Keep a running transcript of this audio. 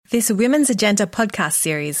This Women's Agenda podcast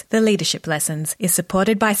series, The Leadership Lessons, is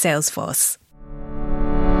supported by Salesforce.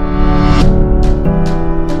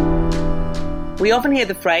 We often hear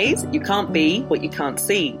the phrase, you can't be what you can't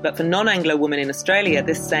see, but for non-Anglo women in Australia,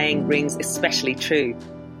 this saying rings especially true.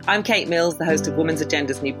 I'm Kate Mills, the host of Women's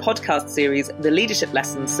Agenda's new podcast series, The Leadership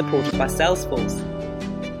Lessons, supported by Salesforce.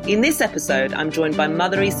 In this episode, I'm joined by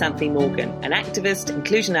Madhuri Santhi Morgan, an activist,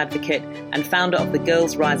 inclusion advocate, and founder of the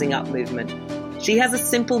Girls Rising Up movement. She has a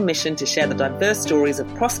simple mission to share the diverse stories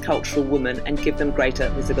of cross-cultural women and give them greater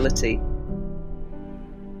visibility.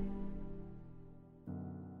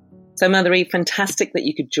 So Madhuri, fantastic that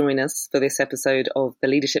you could join us for this episode of The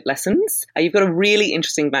Leadership Lessons. You've got a really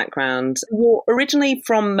interesting background. You're originally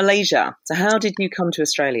from Malaysia. So how did you come to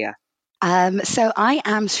Australia? So I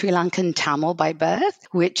am Sri Lankan Tamil by birth,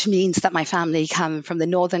 which means that my family come from the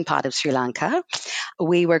northern part of Sri Lanka.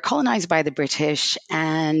 We were colonized by the British,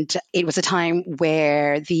 and it was a time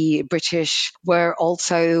where the British were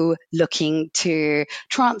also looking to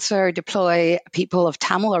deploy people of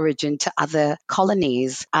Tamil origin to other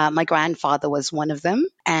colonies. My grandfather was one of them.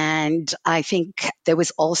 And I think there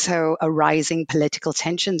was also a rising political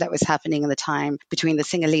tension that was happening at the time between the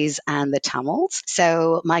Sinhalese and the Tamils.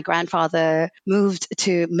 So my grandfather moved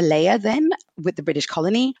to Malaya then with the British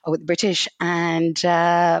colony, or with the British, and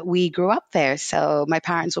we grew up there. So my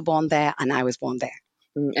parents were born there and I was born there.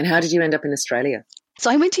 And how did you end up in Australia?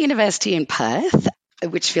 So I went to university in Perth,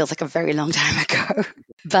 which feels like a very long time ago.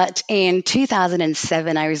 But in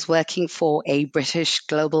 2007, I was working for a British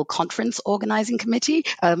Global Conference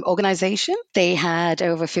organization. They had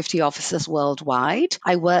over 50 offices worldwide.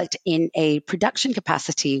 I worked in a production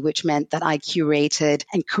capacity, which meant that I curated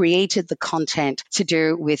and created the content to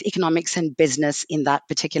do with economics and business in that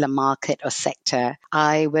particular market or sector.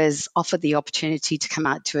 I was offered the opportunity to come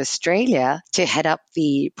out to Australia to head up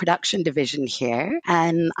the production division here,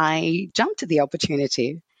 and I jumped at the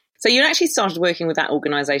opportunity. So you actually started working with that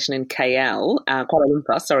organisation in KL, Kuala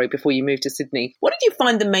Lumpur, before you moved to Sydney. What did you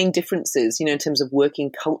find the main differences, in terms of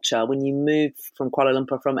working culture when you moved from Kuala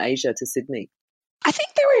Lumpur from Asia to Sydney? I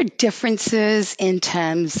think there were differences in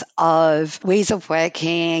terms of ways of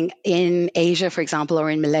working. In Asia, for example,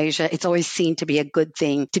 or in Malaysia, it's always seen to be a good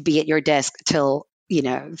thing to be at your desk till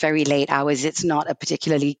very late hours. It's not a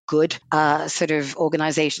particularly good sort of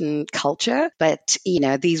organization culture, but,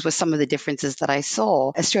 these were some of the differences that I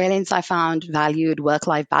saw. Australians, I found, valued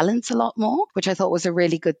work-life balance a lot more, which I thought was a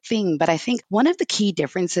really good thing. But I think one of the key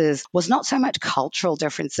differences was not so much cultural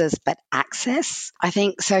differences, but access. I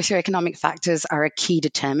think socioeconomic factors are a key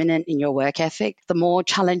determinant in your work ethic. The more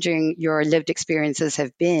challenging your lived experiences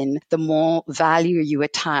have been, the more value you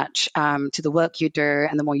attach to the work you do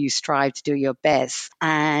and the more you strive to do your best.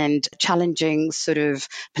 And challenging sort of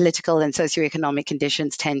political and socioeconomic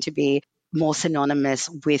conditions tend to be more synonymous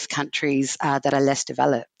with countries that are less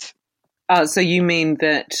developed. So you mean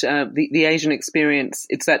that the Asian experience,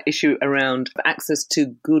 it's that issue around access to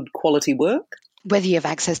good quality work? Whether you have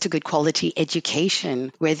access to good quality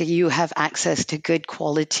education, whether you have access to good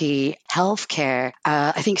quality healthcare,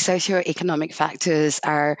 I think socioeconomic factors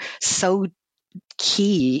are so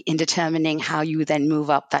key in determining how you then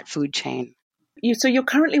move up that food chain. So you're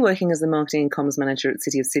currently working as the Marketing and Comms Manager at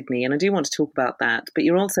City of Sydney, and I do want to talk about that, but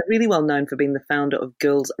you're also really well known for being the founder of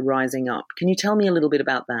Girls Rising Up. Can you tell me a little bit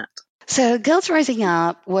about that? So Girls Rising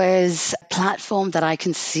Up was a platform that I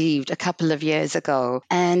conceived a couple of years ago.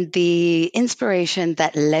 And the inspiration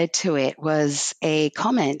that led to it was a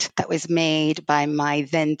comment that was made by my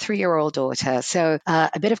then 3-year-old daughter. So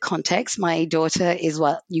a bit of context, my daughter is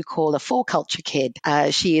what you call a four-culture kid.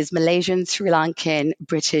 She is Malaysian, Sri Lankan,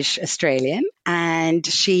 British, Australian. And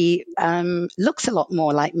she looks a lot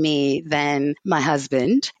more like me than my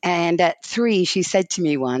husband. And at 3, she said to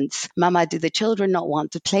me once, "Mama, do the children not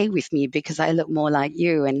want to play with me because I look more like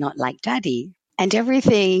you and not like Daddy?" And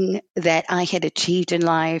everything that I had achieved in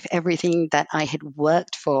life, everything that I had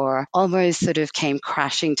worked for, almost sort of came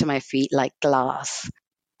crashing to my feet like glass.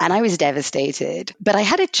 And I was devastated. But I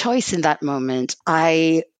had a choice in that moment.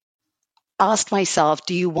 I asked myself,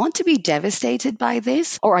 do you want to be devastated by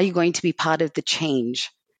this, or are you going to be part of the change?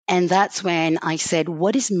 And that's when I said,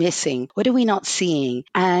 what is missing? What are we not seeing?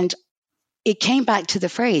 And it came back to the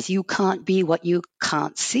phrase, you can't be what you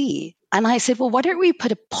can't see. And I said, well, why don't we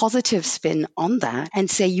put a positive spin on that and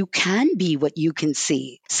say you can be what you can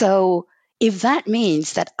see? So if that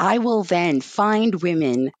means that I will then find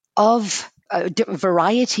women of a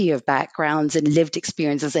variety of backgrounds and lived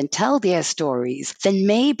experiences and tell their stories, then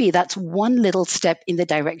maybe that's one little step in the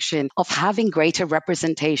direction of having greater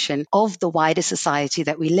representation of the wider society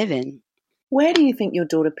that we live in. Where do you think your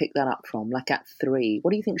daughter picked that up from, like at 3?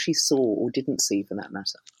 What do you think she saw or didn't see for that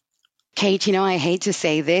matter? Kate, I hate to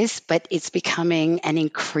say this, but it's becoming an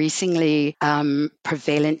increasingly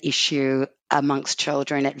prevalent issue amongst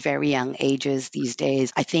children at very young ages these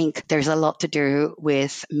days. I think there's a lot to do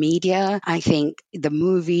with media. I think the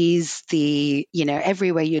movies,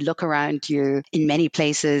 everywhere you look around you in many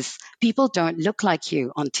places, people don't look like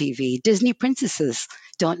you on TV. Disney princesses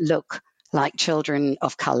don't look like children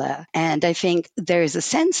of color. And I think there's a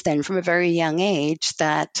sense then from a very young age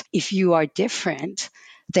that if you are different,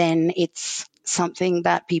 then it's something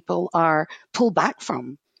that people are pulled back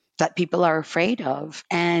from, that people are afraid of.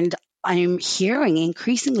 And I'm hearing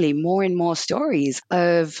increasingly more and more stories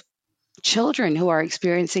of children who are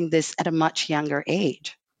experiencing this at a much younger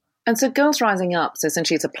age. And so Girls Rising Up, so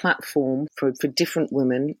essentially it's a platform for different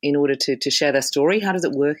women in order to share their story. How does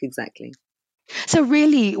it work exactly? So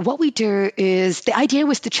really what we do is the idea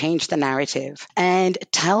was to change the narrative and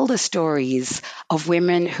tell the stories of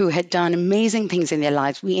women who had done amazing things in their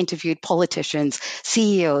lives. We interviewed politicians,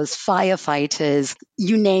 CEOs, firefighters,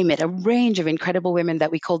 you name it, a range of incredible women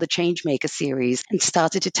that we call the Changemaker series, and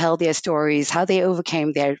started to tell their stories, how they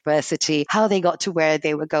overcame their adversity, how they got to where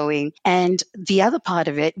they were going. And the other part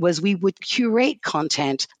of it was we would curate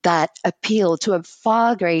content that appealed to a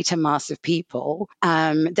far greater mass of people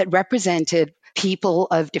that represented people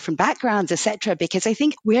of different backgrounds, etc. Because I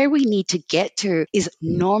think where we need to get to is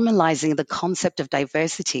normalizing the concept of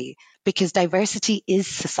diversity, because diversity is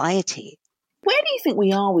society. Where do you think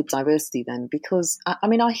we are with diversity then? Because, I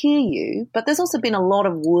mean, I hear you, but there's also been a lot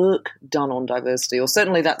of work done on diversity, or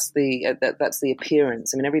certainly that's the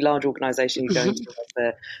appearance. I mean, every large organisation you go into has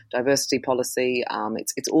their diversity policy.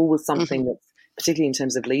 It's always something that's, particularly in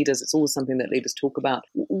terms of leaders, it's always something that leaders talk about.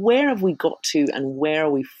 Where have we got to and where are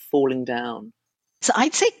we falling down? So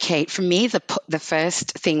I'd say, Kate, for me, the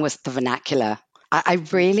first thing was the vernacular. I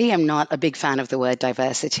really am not a big fan of the word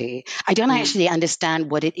diversity. I don't actually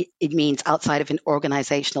understand what it means outside of an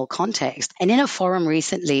organizational context. And in a forum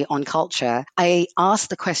recently on culture, I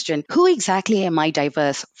asked the question, who exactly am I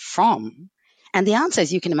diverse from? And the answer,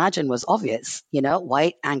 as you can imagine, was obvious,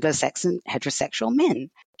 white, Anglo-Saxon, heterosexual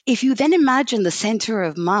men. If you then imagine the center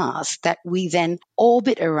of mass that we then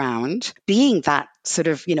orbit around, being that sort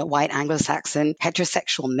of, white Anglo-Saxon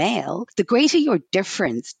heterosexual male, the greater your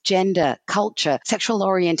difference, gender, culture, sexual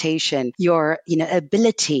orientation, your,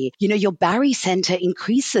 ability, your barycenter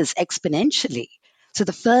increases exponentially. So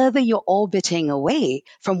the further you're orbiting away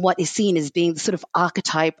from what is seen as being the sort of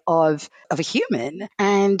archetype of a human.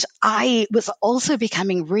 And I was also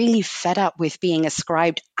becoming really fed up with being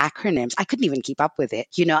ascribed acronyms. I couldn't even keep up with it.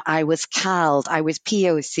 I was CALD, I was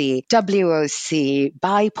POC, WOC,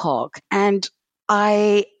 BIPOC. And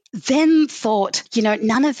I then thought,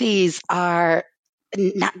 none of these are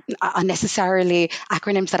necessarily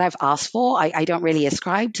acronyms that I've asked for. I don't really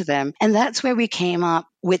ascribe to them. And that's where we came up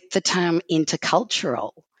with the term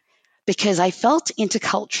intercultural, because I felt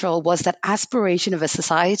intercultural was that aspiration of a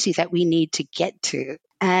society that we need to get to.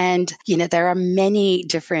 And, there are many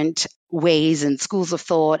different ways and schools of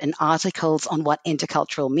thought and articles on what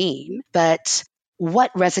intercultural mean. But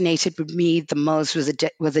what resonated with me the most was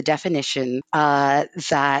a definition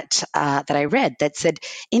that I read that said,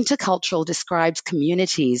 intercultural describes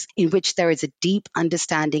communities in which there is a deep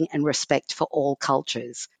understanding and respect for all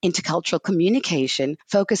cultures. Intercultural communication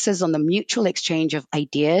focuses on the mutual exchange of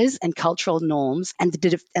ideas and cultural norms and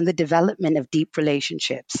the development of deep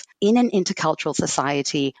relationships. In an intercultural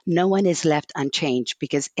society, no one is left unchanged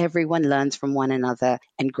because everyone learns from one another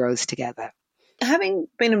and grows together. Having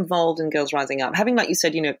been involved in Girls Rising Up, having, like you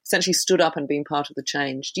said, essentially stood up and been part of the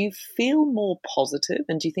change, do you feel more positive,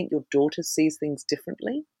 and do you think your daughter sees things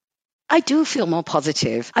differently? I do feel more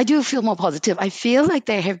positive. I feel like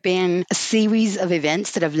there have been a series of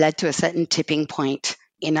events that have led to a certain tipping point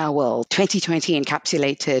in our world. 2020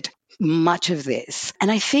 encapsulated much of this. And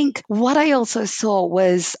I think what I also saw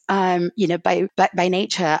was, by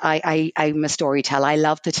nature, I'm a storyteller. I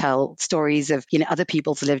love to tell stories of, other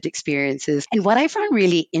people's lived experiences. And what I found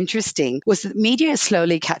really interesting was that media is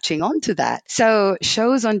slowly catching on to that. So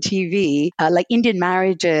shows on TV, like Indian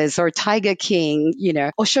Marriages or Tiger King,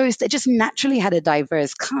 or shows that just naturally had a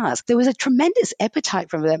diverse cast. There was a tremendous appetite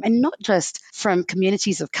from them, and not just from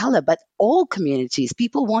communities of color, but all communities.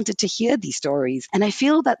 People wanted to hear these stories. And I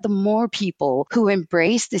feel that the more people who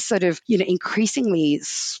embrace this sort of, increasingly,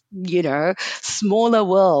 smaller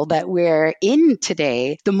world that we're in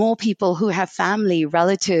today, the more people who have family,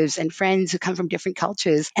 relatives, and friends who come from different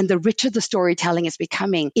cultures, and the richer the storytelling is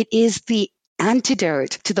becoming. It is the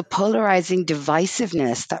antidote to the polarizing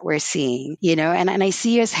divisiveness that we're seeing, and I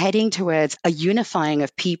see us heading towards a unifying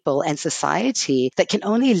of people and society that can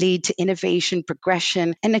only lead to innovation,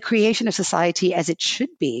 progression, and the creation of society as it should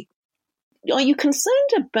be. Are you concerned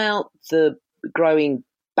about the growing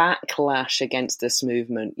backlash against this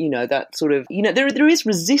movement? That sort of, there is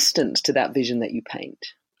resistance to that vision that you paint.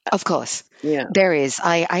 Of course. Yeah. There is.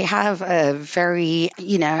 I have a very,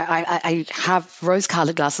 I have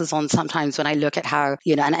rose-colored glasses on sometimes when I look at how,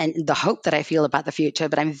 and the hope that I feel about the future,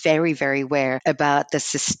 but I'm very, very aware about the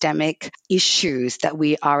systemic issues that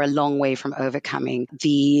we are a long way from overcoming.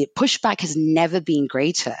 The pushback has never been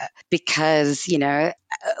greater because,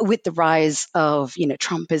 with the rise of,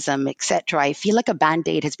 Trumpism, etc., I feel like a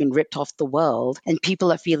Band-Aid has been ripped off the world and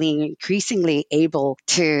people are feeling increasingly able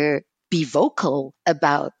to be vocal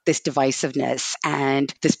about this divisiveness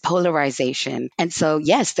and this polarization. And so,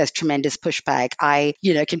 yes, there's tremendous pushback. I,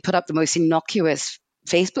 can put up the most innocuous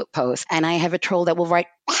Facebook post and I have a troll that will write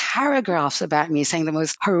paragraphs about me saying the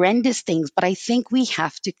most horrendous things. But I think we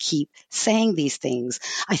have to keep saying these things.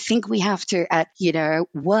 I think we have to,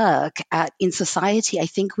 in society, I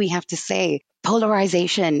think we have to say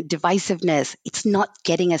polarization, divisiveness, it's not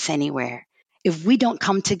getting us anywhere. If we don't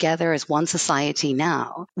come together as one society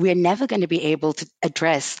now, we're never going to be able to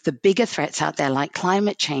address the bigger threats out there like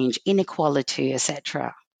climate change, inequality,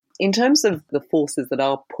 etc. In terms of the forces that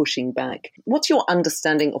are pushing back, what's your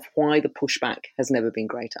understanding of why the pushback has never been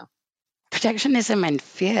greater? Protectionism and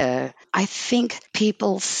fear. I think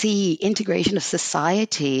people see integration of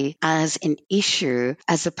society as an issue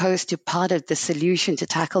as opposed to part of the solution to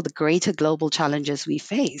tackle the greater global challenges we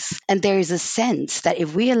face. And there is a sense that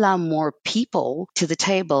if we allow more people to the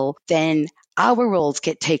table, then our roles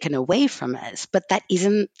get taken away from us. But that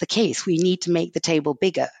isn't the case. We need to make the table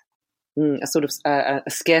bigger. A sort of a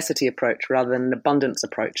scarcity approach rather than an abundance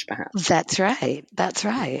approach, perhaps. That's right.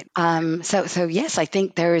 So yes, I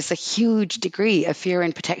think there is a huge degree of fear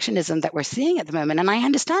and protectionism that we're seeing at the moment, and I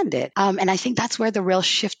understand it. And I think that's where the real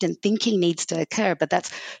shift in thinking needs to occur, but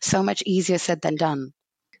that's so much easier said than done.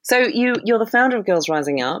 So you're the founder of Girls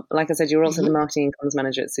Rising Up. Like I said, you're also the marketing and comms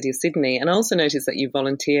manager at City of Sydney. And I also noticed that you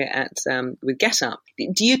volunteer with Get Up.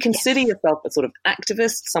 Do you consider yourself a sort of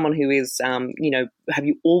activist, someone who is, have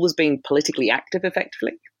you always been politically active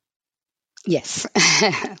effectively? Yes.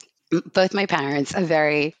 Both my parents are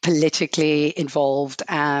very politically involved,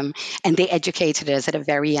 and they educated us at a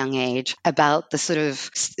very young age about the sort of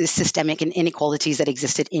systemic inequalities that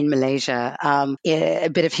existed in Malaysia. A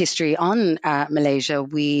bit of history on Malaysia.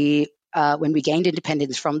 When we gained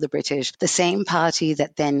independence from the British, the same party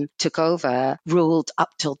that then took over ruled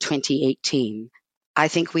up till 2018. I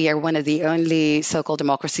think we are one of the only so-called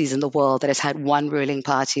democracies in the world that has had one ruling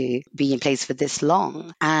party be in place for this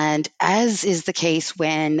long. And as is the case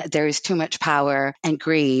when there is too much power and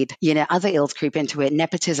greed, other ills creep into it,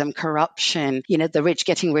 nepotism, corruption, the rich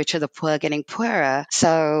getting richer, the poor getting poorer.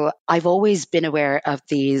 So I've always been aware of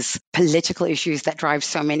these political issues that drive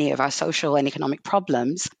so many of our social and economic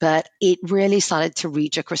problems, but it really started to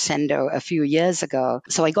reach a crescendo a few years ago.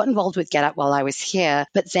 So I got involved with Get Up while I was here,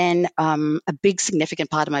 but then a big significant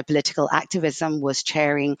part of my political activism was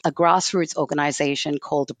chairing a grassroots organization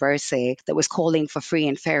called Bersih that was calling for free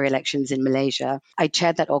and fair elections in Malaysia. I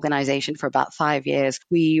chaired that organization for about 5 years.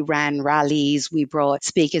 We ran rallies, we brought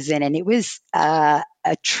speakers in, and it was a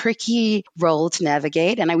tricky role to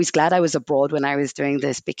navigate. And I was glad I was abroad when I was doing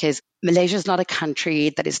this because Malaysia is not a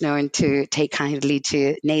country that is known to take kindly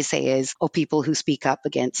to naysayers or people who speak up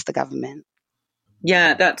against the government.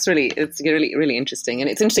 Yeah, it's really, really interesting. And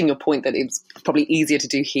it's interesting your point that it's probably easier to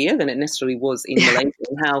do here than it necessarily was in Malaysia,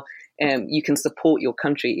 and how you can support your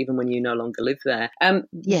country even when you no longer live there.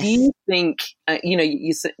 Yes. Do you think,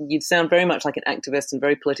 you sound very much like an activist and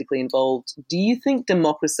very politically involved. Do you think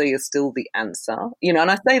democracy is still the answer? And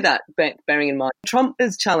I say that bearing in mind, Trump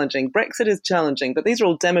is challenging, Brexit is challenging, but these are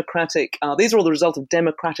all these are all the result of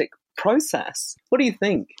democratic process. What do you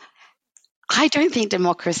think? I don't think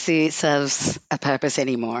democracy serves a purpose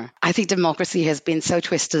anymore. I think democracy has been so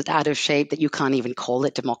twisted out of shape that you can't even call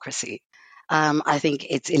it democracy. I think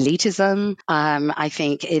it's elitism. I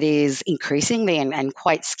think it is increasingly and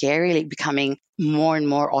quite scarily becoming more and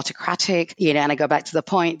more autocratic. And I go back to the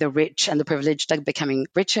point, the rich and the privileged are becoming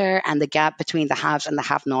richer, and the gap between the haves and the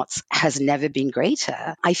have-nots has never been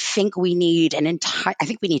greater. I think we need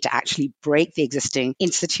to actually break the existing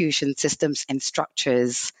institutions, systems, and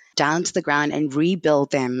structures down to the ground and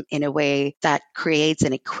rebuild them in a way that creates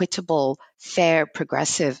an equitable, fair,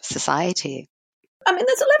 progressive society. I mean,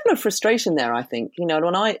 there's a level of frustration there, I think. When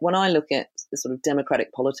I look at the sort of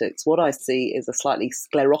democratic politics, what I see is a slightly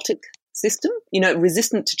sclerotic system,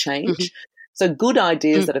 resistant to change. So good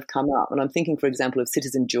ideas that have come up, and I'm thinking, for example, of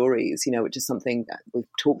citizen juries, which is something that we've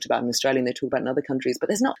talked about in Australia and they talk about in other countries, but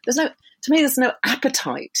there's no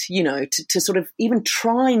appetite, to sort of even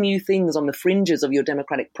try new things on the fringes of your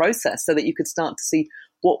democratic process so that you could start to see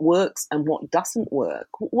what works and what doesn't work.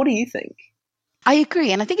 What do you think? I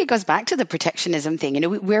agree. And I think it goes back to the protectionism thing.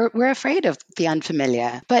 We're afraid of the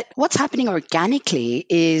unfamiliar. But what's happening organically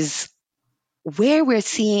is where we're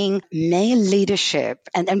seeing male leadership,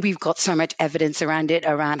 and we've got so much evidence around it,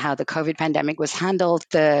 around how the COVID pandemic was handled,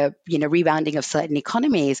 the rebounding of certain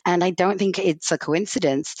economies. And I don't think it's a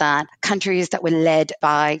coincidence that countries that were led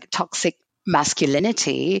by toxic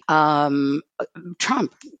masculinity, Trump,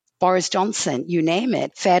 Boris Johnson, you name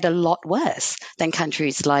it, fared a lot worse than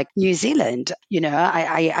countries like New Zealand.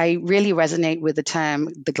 I really resonate with the term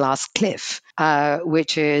the glass cliff,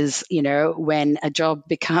 which is, when a job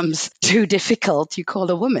becomes too difficult, you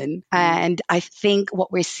call a woman. And I think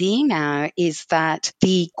what we're seeing now is that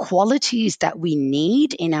the qualities that we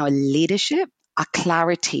need in our leadership are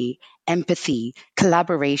clarity, empathy,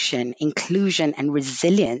 collaboration, inclusion, and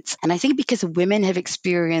resilience. And I think because women have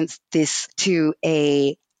experienced this to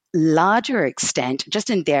a larger extent, just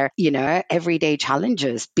in their, everyday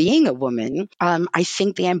challenges, being a woman, I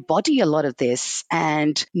think they embody a lot of this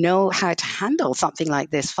and know how to handle something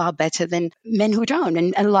like this far better than men who don't,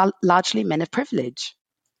 and largely men of privilege.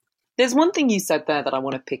 There's one thing you said there that I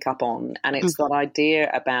want to pick up on, and it's that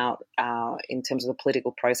idea about, in terms of the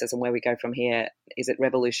political process and where we go from here, is it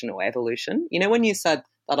revolution or evolution? When you said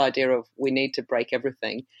that idea of we need to break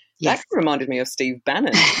everything, yes. That reminded me of Steve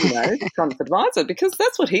Bannon, Trump's advisor, because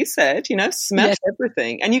that's what he said, smash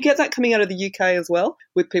everything. And you get that coming out of the UK as well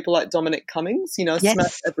with people like Dominic Cummings,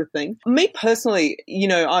 smash everything. Me personally,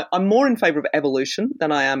 I'm more in favour of evolution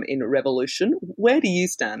than I am in revolution. Where do you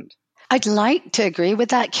stand? I'd like to agree with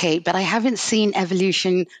that, Kate, but I haven't seen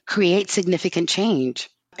evolution create significant change.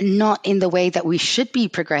 Not in the way that we should be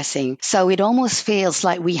progressing. So it almost feels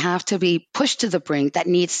like we have to be pushed to the brink. That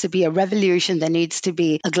needs to be a revolution. There needs to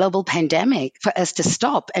be a global pandemic for us to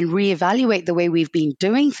stop and reevaluate the way we've been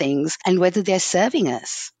doing things and whether they're serving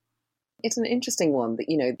us. It's an interesting one that,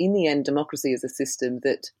 in the end, democracy is a system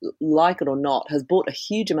that, like it or not, has brought a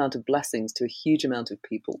huge amount of blessings to a huge amount of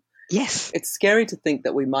people. Yes. It's scary to think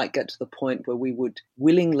that we might get to the point where we would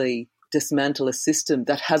willingly dismantle a system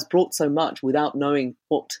that has brought so much without knowing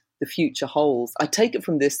what the future holds. I take it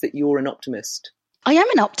from this that you're an optimist. I am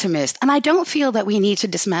an optimist, and I don't feel that we need to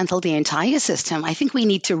dismantle the entire system. I think we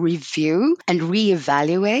need to review and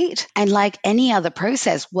reevaluate, and like any other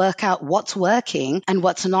process, work out what's working and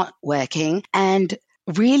what's not working, and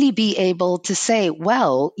really be able to say,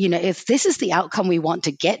 well, if this is the outcome we want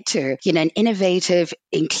to get to, an innovative,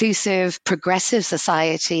 inclusive, progressive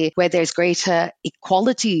society where there's greater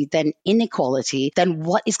equality than inequality, then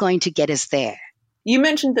what is going to get us there? You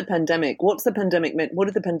mentioned the pandemic. What's the pandemic meant? What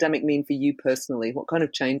did the pandemic mean for you personally? What kind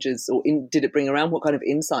of changes did it bring around? What kind of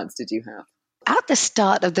insights did you have? At the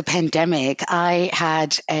start of the pandemic, I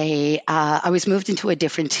was moved into a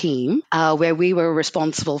different team where we were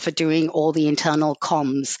responsible for doing all the internal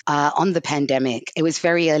comms on the pandemic. It was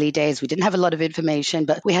very early days. We didn't have a lot of information,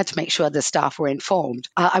 but we had to make sure the staff were informed.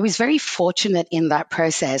 I was very fortunate in that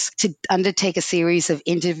process to undertake a series of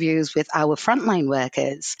interviews with our frontline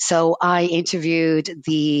workers. So I interviewed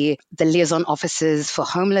the liaison officers for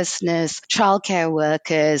homelessness, childcare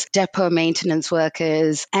workers, depot maintenance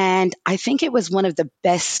workers, and I think it was one of the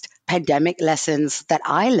best pandemic lessons that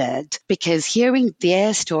I learned, because hearing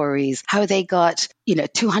their stories, how they got,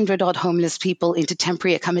 200 odd homeless people into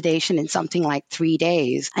temporary accommodation in something like 3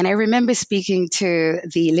 days. And I remember speaking to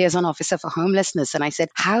the liaison officer for homelessness, and I said,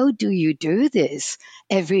 how do you do this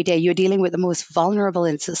every day? You're dealing with the most vulnerable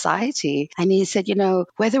in society. And he said,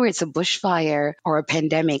 whether it's a bushfire or a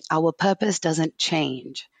pandemic, our purpose doesn't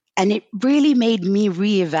change. And it really made me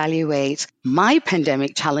reevaluate my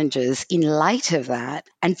pandemic challenges in light of that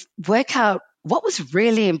and work out what was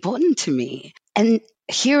really important to me. And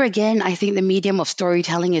here again, I think the medium of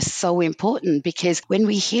storytelling is so important, because when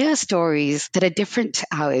we hear stories that are different to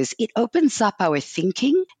ours, it opens up our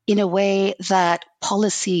thinking in a way that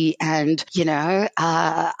policy and,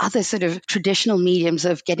 other sort of traditional mediums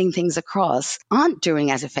of getting things across aren't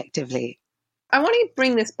doing as effectively. I want to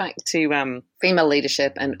bring this back to female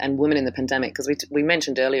leadership and women in the pandemic, because we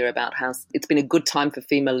mentioned earlier about how it's been a good time for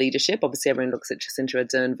female leadership. Obviously, everyone looks at Jacinda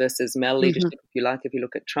Ardern versus male leadership, if you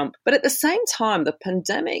look at Trump. But at the same time, the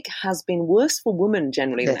pandemic has been worse for women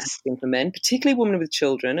generally than it has been for men, particularly women with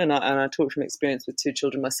children. And I talk from experience with 2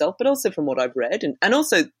 children myself, but also from what I've read. And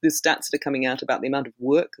also the stats that are coming out about the amount of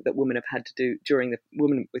work that women have had to do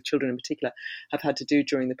women with children in particular have had to do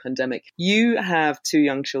during the pandemic. You have 2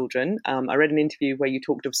 young children. I read an interview where you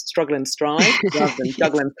talked of struggle and strive rather than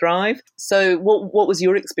juggle and thrive. So what was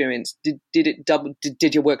your experience? Did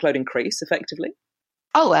your workload increase effectively?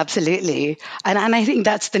 Oh, absolutely. And I think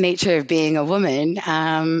that's the nature of being a woman.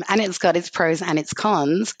 And it's got its pros and its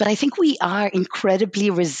cons. But I think we are incredibly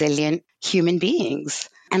resilient human beings.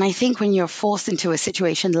 And I think when you're forced into a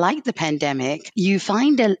situation like the pandemic, you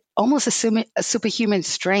find almost a superhuman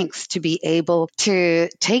strength to be able to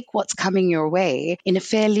take what's coming your way in a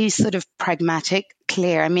fairly sort of pragmatic,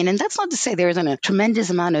 clear. I mean, and that's not to say there isn't a tremendous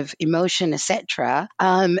amount of emotion, etc.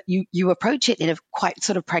 You approach it in a quite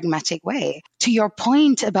sort of pragmatic way. To your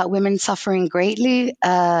point about women suffering greatly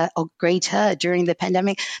or greater during the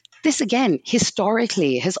pandemic, this again,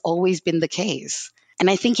 historically has always been the case. And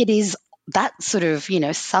I think it is that sort of,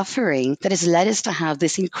 suffering that has led us to have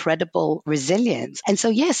this incredible resilience. And so,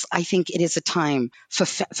 yes, I think it is a time for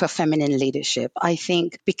feminine leadership. I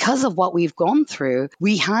think because of what we've gone through,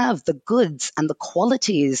 we have the goods and the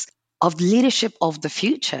qualities of leadership of the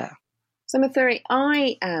future. So, Mathuri,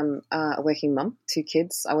 I am a working mum, 2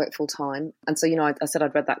 kids. I work full time. And so, I said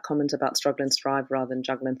I'd read that comment about struggle and strive rather than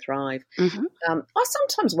juggle and thrive. I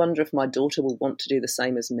sometimes wonder if my daughter will want to do the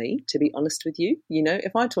same as me, to be honest with you.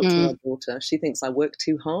 If I talk to my daughter, she thinks I work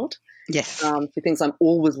too hard. Yes. She thinks I'm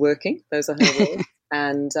always working. Those are her words.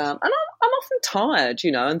 And I'm often tired,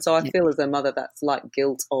 and so I feel as a mother that's like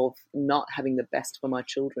guilt of not having the best for my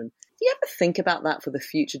children. Do you ever think about that for the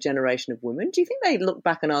future generation of women? Do you think they look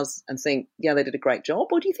back on us and think, yeah, they did a great job?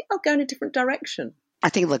 Or do you think they'll go in a different direction? I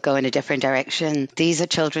think they'll go in a different direction. These are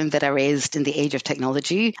children that are raised in the age of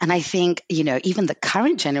technology. And I think, even the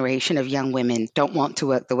current generation of young women don't want to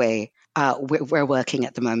work the way we're working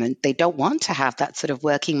at the moment. They don't want to have that sort of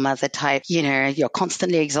working mother type, you're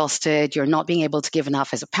constantly exhausted, you're not being able to give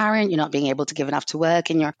enough as a parent, you're not being able to give enough to work,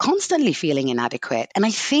 and you're constantly feeling inadequate. And I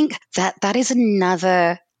think that is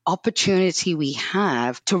another opportunity we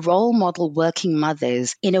have to role model working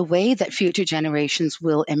mothers in a way that future generations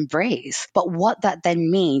will embrace. But what that then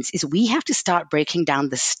means is we have to start breaking down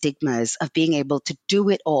the stigmas of being able to do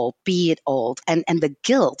it all, be it all, and the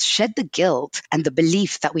guilt, shed the guilt and the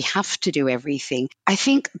belief that we have to do everything. I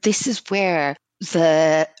think this is where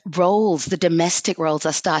the domestic roles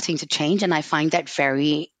are starting to change. And I find that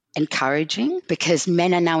very encouraging because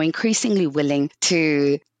men are now increasingly willing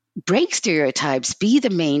to break stereotypes, be the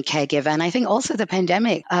main caregiver. And I think also the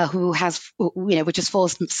pandemic, which has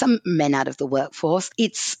forced some men out of the workforce,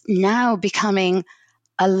 it's now becoming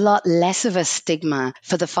a lot less of a stigma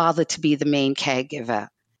for the father to be the main caregiver.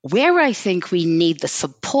 Where I think we need the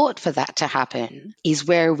support for that to happen is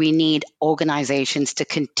where we need organizations to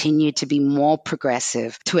continue to be more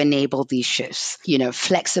progressive to enable these shifts.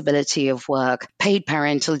 Flexibility of work, paid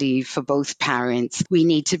parental leave for both parents. We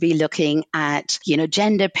need to be looking at,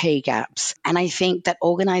 gender pay gaps. And I think that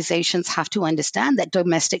organizations have to understand that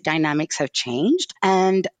domestic dynamics have changed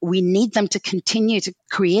and we need them to continue to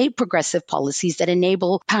create progressive policies that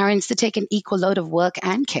enable parents to take an equal load of work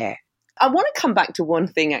and care. I want to come back to one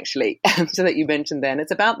thing, actually, so that you mentioned then.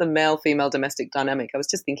 It's about the male-female domestic dynamic. I was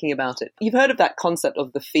just thinking about it. You've heard of that concept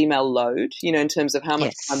of the female load, in terms of how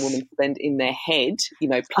much time women spend in their head,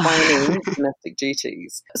 planning domestic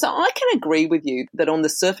duties. So I can agree with you that on the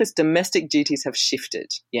surface, domestic duties have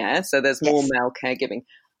shifted. Yeah, so there's more male caregiving.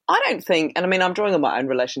 I don't think, and I mean, I'm drawing on my own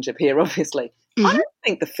relationship here, obviously. I don't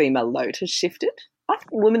think the female load has shifted. I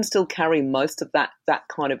think women still carry most of that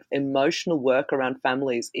kind of emotional work around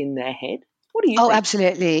families in their head. What do you think? Oh,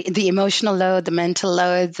 absolutely. The emotional load, the mental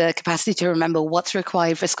load, the capacity to remember what's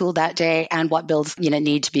required for school that day and what bills,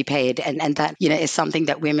 need to be paid. And that, is something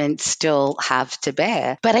that women still have to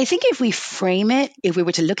bear. But I think if we frame it, if we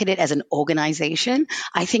were to look at it as an organization,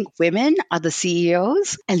 I think women are the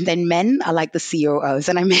CEOs and then men are like the COOs.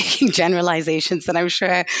 And I'm making generalizations that I'm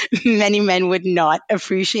sure many men would not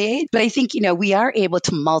appreciate. But I think, we are able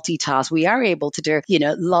to multitask. We are able to do,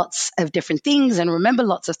 lots of different things and remember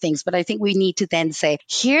lots of things. But I think we need to then say,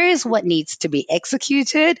 here's what needs to be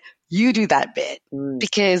executed. You do that bit.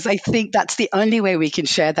 Because I think that's the only way we can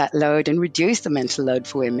share that load and reduce the mental load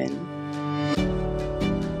for women.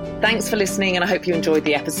 Thanks for listening, and I hope you enjoyed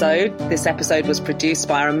the episode. This episode was produced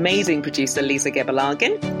by our amazing producer, Lisa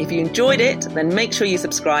Geberlagen. If you enjoyed it, then make sure you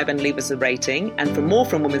subscribe and leave us a rating. And for more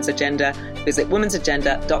from Women's Agenda, visit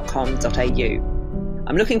womensagenda.com.au.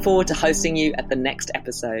 I'm looking forward to hosting you at the next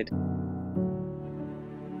episode.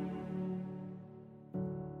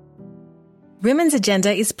 Women's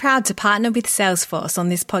Agenda is proud to partner with Salesforce on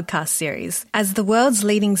this podcast series. As the world's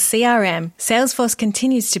leading CRM, Salesforce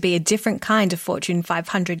continues to be a different kind of Fortune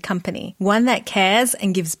 500 company, one that cares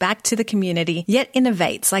and gives back to the community, yet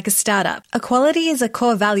innovates like a startup. Equality is a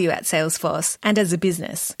core value at Salesforce, and as a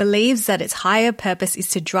business, believes that its higher purpose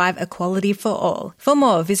is to drive equality for all. For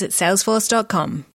more, visit salesforce.com.